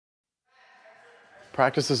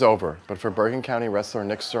Practice is over, but for Bergen County wrestler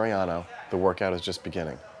Nick Suriano, the workout is just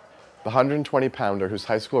beginning. The 120-pounder, whose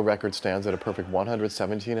high school record stands at a perfect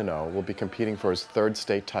 117-0, will be competing for his third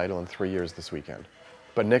state title in 3 years this weekend.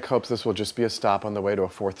 But Nick hopes this will just be a stop on the way to a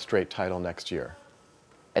fourth straight title next year.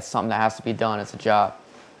 It's something that has to be done. It's a job,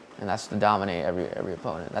 and that's to dominate every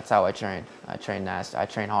opponent. That's how I train. I train nasty. I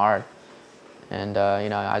train hard, and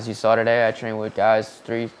as you saw today, I train with guys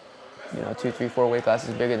 2, 3, 4 weight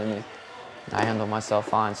classes bigger than me. I handle myself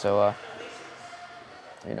fine, so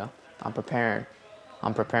I'm preparing.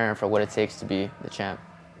 I'm preparing for what it takes to be the champ.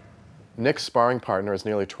 Nick's sparring partner is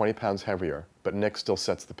nearly 20 pounds heavier, but Nick still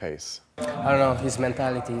sets the pace. I don't know, his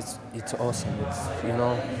mentality it's awesome.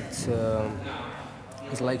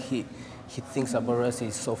 It's like he thinks about wrestling.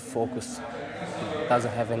 He's so focused. He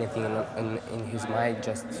doesn't have anything in his mind,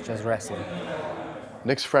 just wrestling.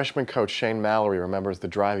 Nick's freshman coach Shane Mallory remembers the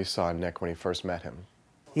drive he saw in Nick when he first met him.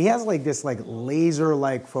 He has this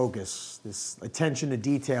laser-like focus, this attention to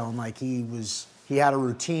detail, and he had a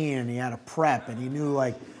routine and he had a prep, and he knew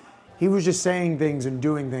he was just saying things and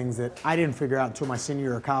doing things that I didn't figure out until my senior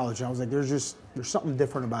year of college. I was like, there's something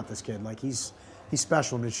different about this kid. He's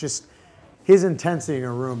special, and it's just his intensity in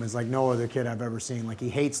a room is like no other kid I've ever seen. He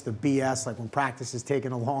hates the BS. When practice is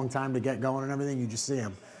taking a long time to get going and everything, you just see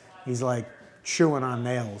him. He's chewing on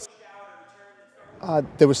nails.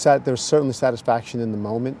 There was certainly satisfaction in the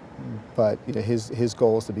moment, but his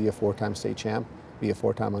goal is to be a 4-time state champ, be a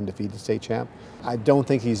 4-time undefeated state champ. I don't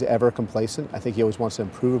think he's ever complacent. I think he always wants to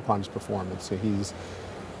improve upon his performance. So he's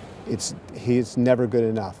never good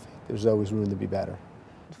enough. There's always room to be better.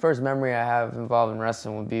 The first memory I have involved in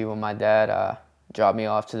wrestling would be when my dad dropped me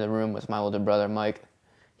off to the room with my older brother Mike.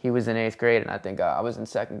 He was in 8th grade, and I think I was in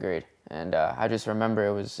 2nd grade. And I just remember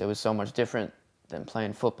it was so much different than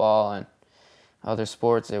playing football and other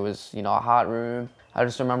sports. It was a hot room. I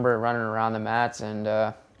just remember running around the mats and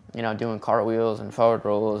doing cartwheels and forward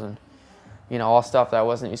rolls and all stuff that I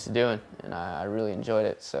wasn't used to doing, and I really enjoyed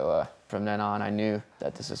it. So from then on, I knew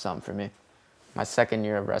that this was something for me. My 2nd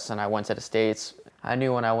year of wrestling, I went to the States. I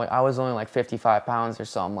knew when I went, I was only 55 pounds or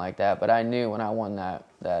something like that, but I knew when I won that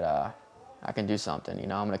I can do something.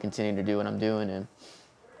 I'm going to continue to do what I'm doing, and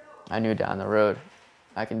I knew down the road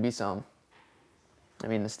I can be something. I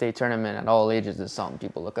mean, the state tournament at all ages is something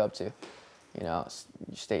people look up to.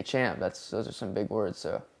 State champ. Those are some big words.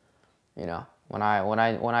 So, when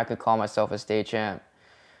I could call myself a state champ,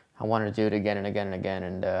 I wanted to do it again and again and again,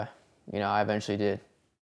 and I eventually did.